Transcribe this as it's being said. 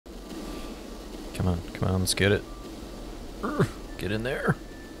Come on, let's get it. Get in there.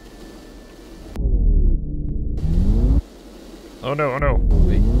 Oh no, oh no.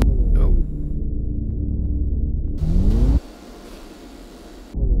 Wait. Oh.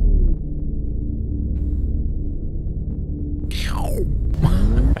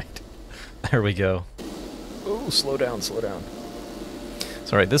 Alright. There we go. Oh, slow down, slow down.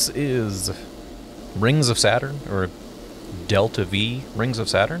 So, alright, this is Rings of Saturn, or Delta V Rings of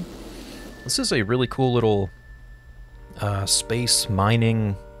Saturn. This is a really cool little space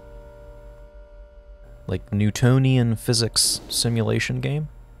mining, like Newtonian physics simulation game.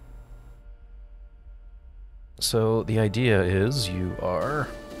 So the idea is you are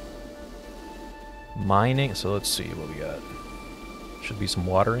mining. So let's see what we got. Should be some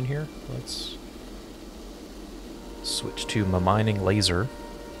water in here. Let's switch to my mining laser.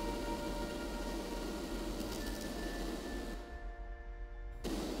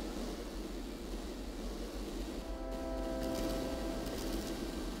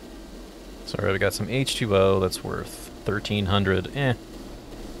 So alright, we got some H2O that's worth 1,300.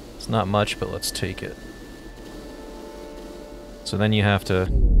 It's not much, but let's take it. So then you have to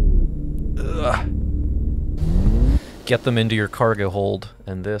get them into your cargo hold,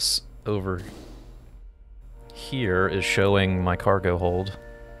 and this over here is showing my cargo hold.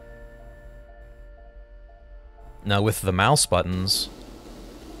 Now with the mouse buttons,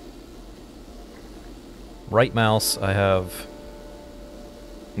 right mouse I have,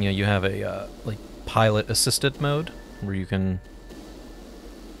 you know, you have a like pilot assisted mode where you can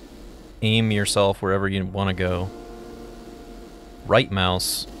aim yourself wherever you want to go. Right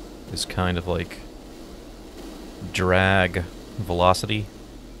mouse is kind of like drag velocity.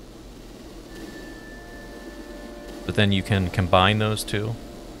 But then you can combine those two.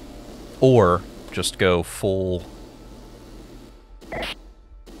 Or just go full...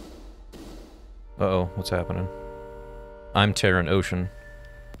 Uh-oh, what's happening? I'm Terran Ocean.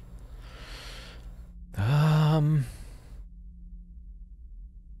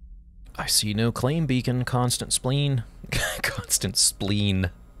 I see no claim beacon, constant spleen. Constant spleen.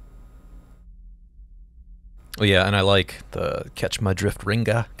 Oh yeah, and I like the Catch My Drift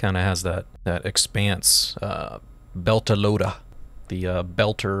Ringa. Kind of has that expanse. Beltaloda. The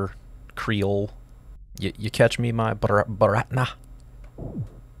Belter Creole. You catch me, my Baratna.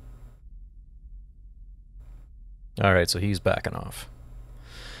 Alright, so he's backing off.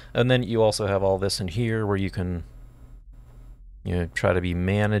 And then you also have all this in here where you can, you know, try to be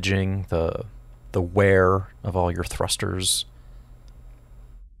managing the wear of all your thrusters.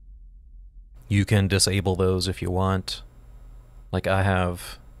 You can disable those if you want. Like I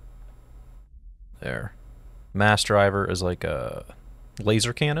have there. Mass driver is like a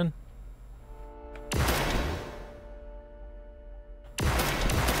laser cannon.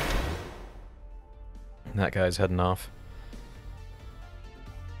 That guy's heading off.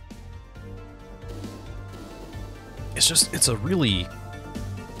 It's a really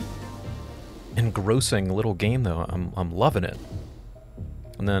engrossing little game though. I'm loving it.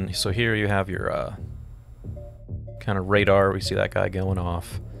 And then so here you have your kind of radar. We see that guy going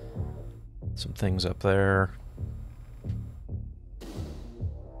off. Some things up there.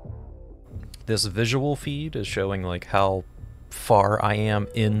 This visual feed is showing like how far I am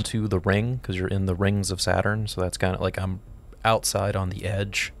into the ring, because you're in the rings of Saturn, so that's kind of like I'm outside on the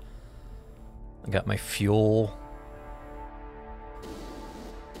edge. I got my fuel.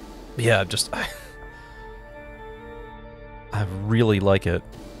 Yeah, just I really like it.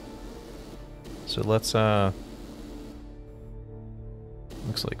 So let's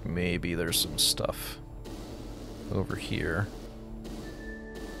looks like maybe there's some stuff over here.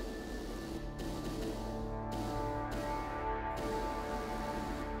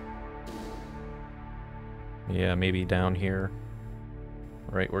 Yeah, maybe down here.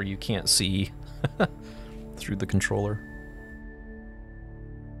 Right where you can't see through the controller.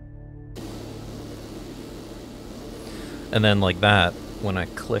 And then like that, when I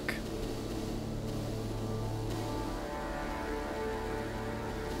click,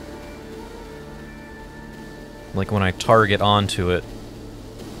 like when I target onto it,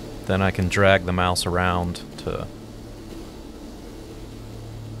 then I can drag the mouse around to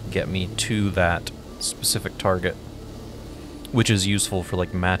get me to that specific target, which is useful for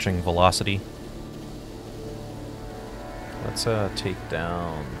like matching velocity. Let's take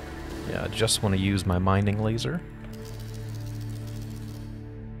down, yeah, I just want to use my mining laser.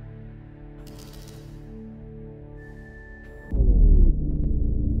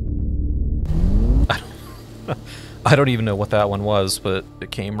 I don't even know what that one was, but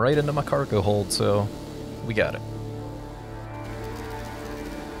it came right into my cargo hold, so we got it.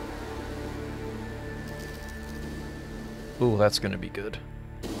 Ooh, that's gonna be good.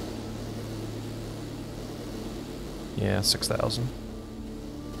 Yeah, 6,000.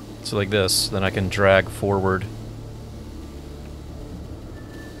 So like this, then I can drag forward.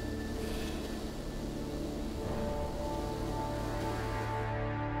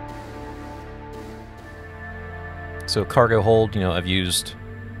 So cargo hold, you know, I've used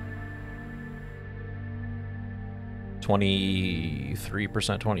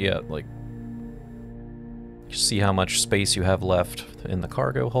 23%, 20, yeah, like, see how much space you have left in the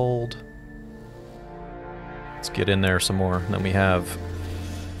cargo hold. Let's get in there some more. And then we have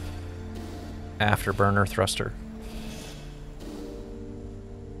afterburner thruster.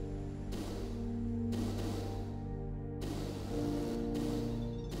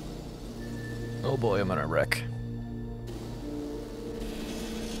 Oh boy, I'm gonna wreck.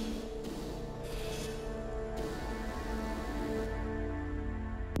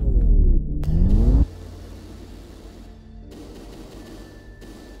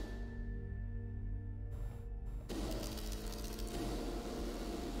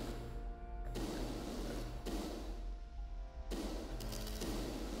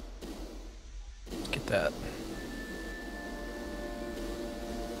 That.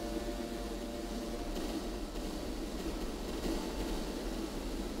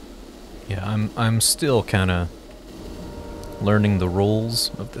 Yeah, I'm still kind of learning the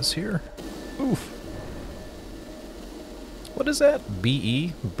rules of this here. Oof. What is that?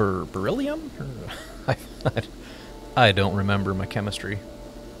 BE? Beryllium? I don't remember my chemistry.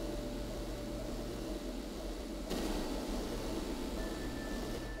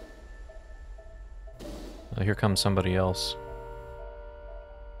 Oh, here comes somebody else.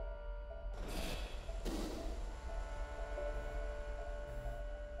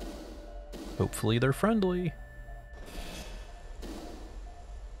 Hopefully they're friendly.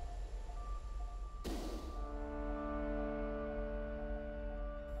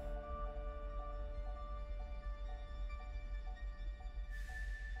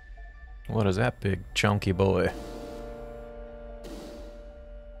 What is that big chunky boy?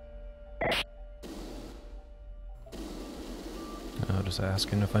 Oh, just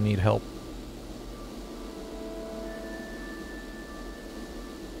asking if I need help.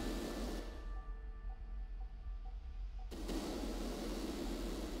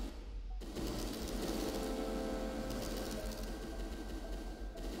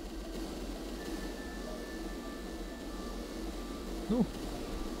 Ooh.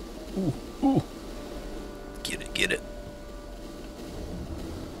 Ooh, ooh. Get it, get it.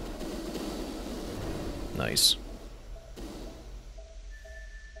 Nice.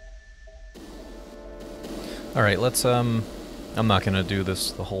 Alright, let's, I'm not gonna do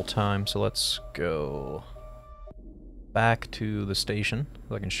this the whole time, so let's go back to the station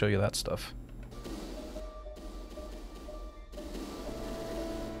so I can show you that stuff.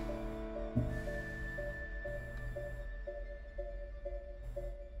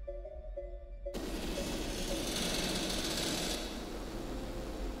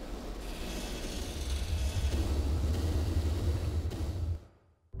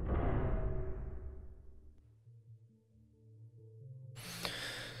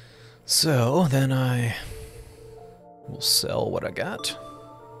 So, then I will sell what I got. So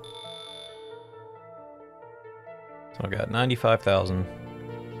I got 95,000.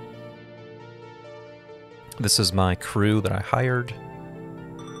 This is my crew that I hired.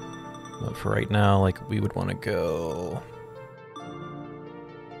 But for right now, like, we would want to go...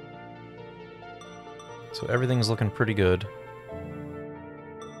 So everything's looking pretty good.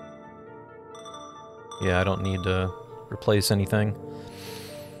 Yeah, I don't need to replace anything.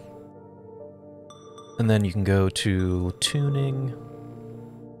 And then you can go to tuning.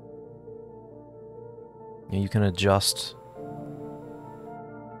 And you can adjust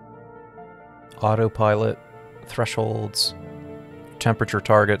autopilot, thresholds, temperature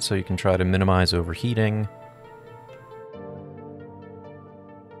target, so you can try to minimize overheating.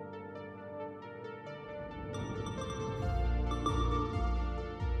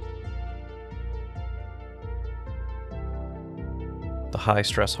 The high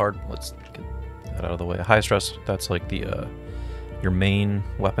stress let's get that out of the way. High stress, that's like the your main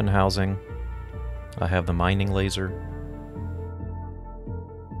weapon housing. I have the mining laser.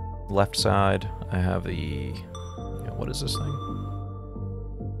 Left side, I have the... what is this thing?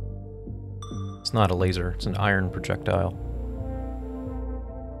 It's not a laser, it's an iron projectile.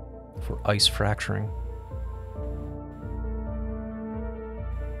 For ice fracturing.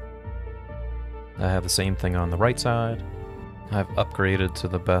 I have the same thing on the right side. I've upgraded to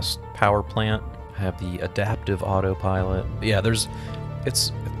the best power plant. I have the adaptive autopilot. Yeah,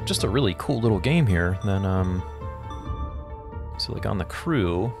 it's just a really cool little game here. Then, So like on the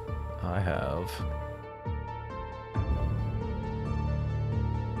crew, I have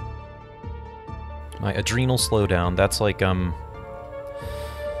my adrenal slowdown. That's like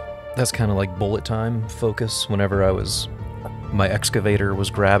that's kind of like bullet time focus whenever my excavator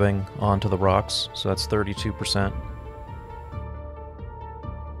was grabbing onto the rocks. So that's 32%.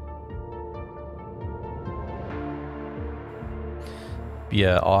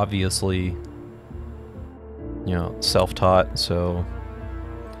 Yeah, obviously, you know, self-taught, so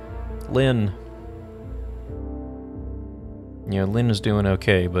Lynn, you know, Lynn is doing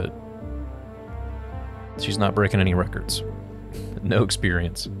okay, but she's not breaking any records. No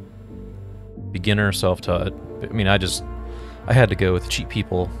experience. Beginner, self-taught. I mean, I had to go with cheap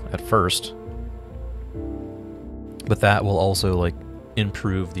people at first, but that will also, like,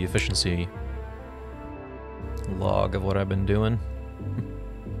 improve the efficiency log of what I've been doing.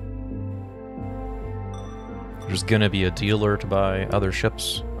 There's gonna be a dealer to buy other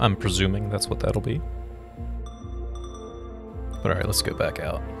ships. I'm presuming that's what that'll be. But alright, let's go back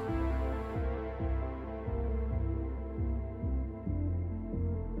out.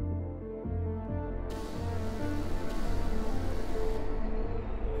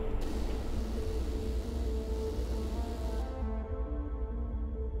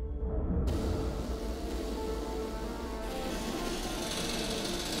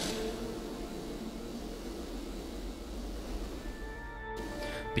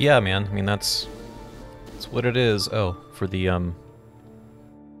 But yeah, man, I mean, that's what it is. Oh, for the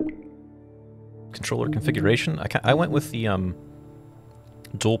controller configuration, I went with the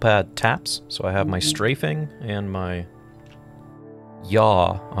dual pad taps, so I have my strafing and my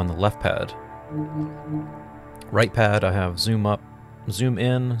yaw on the left pad. Right pad, I have zoom up, zoom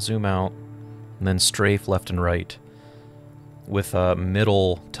in, zoom out, and then strafe left and right, with a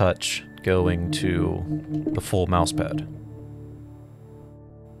middle touch going to the full mouse pad.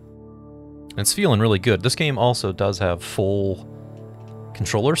 It's feeling really good. This game also does have full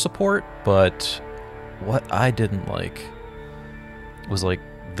controller support, but what I didn't like was like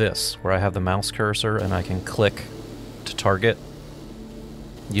this, where I have the mouse cursor and I can click to target.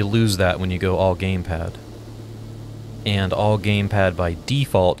 You lose that when you go all gamepad. And all gamepad by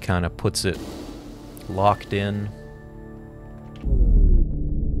default kind of puts it locked in.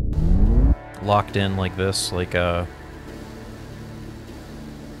 Locked in like this, like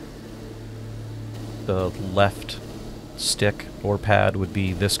the left stick or pad would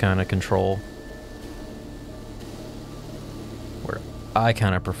be this kind of control, where I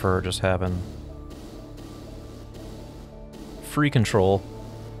kind of prefer just having free control,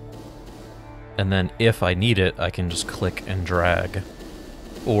 and then if I need it, I can just click and drag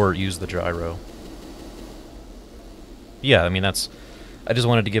or use the gyro. Yeah, I mean, I just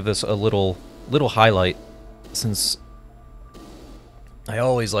wanted to give this a little highlight, since I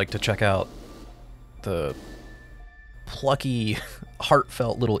always like to check out the plucky,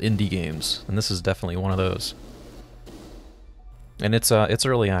 heartfelt little indie games, and this is definitely one of those. And it's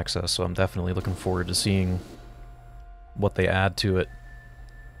early access, so I'm definitely looking forward to seeing what they add to it.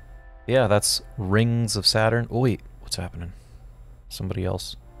 Yeah, that's Rings of Saturn. Oh wait, what's happening? Somebody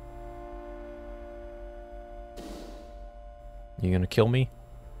else? You gonna kill me?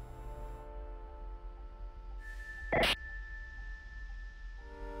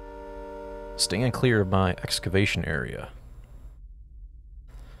 Staying clear of my excavation area.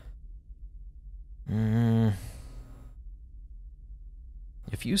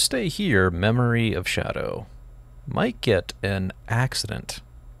 If you stay here, Memory of Shadow might get an accident.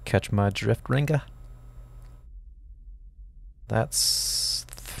 Catch my drift, Ringa? That's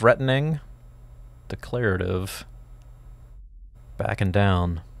threatening. Declarative. Backing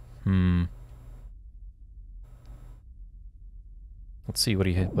down. Let's see what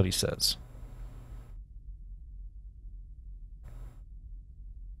he says.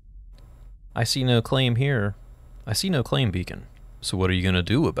 I see no claim here. I see no claim beacon. So what are you gonna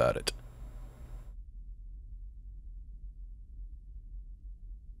do about it?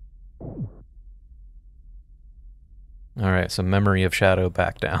 Alright, so Memory of Shadow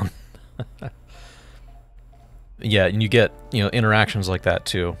back down. Yeah, and you get, you know, interactions like that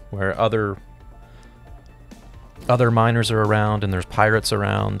too, where other miners are around and there's pirates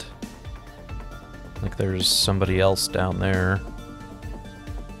around. Like there's somebody else down there.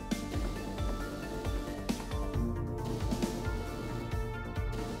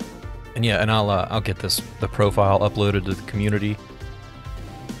 And yeah, and I'll get the profile uploaded to the community.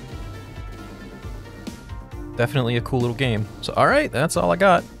 Definitely a cool little game. So alright, that's all I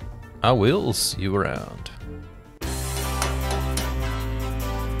got. I will see you around.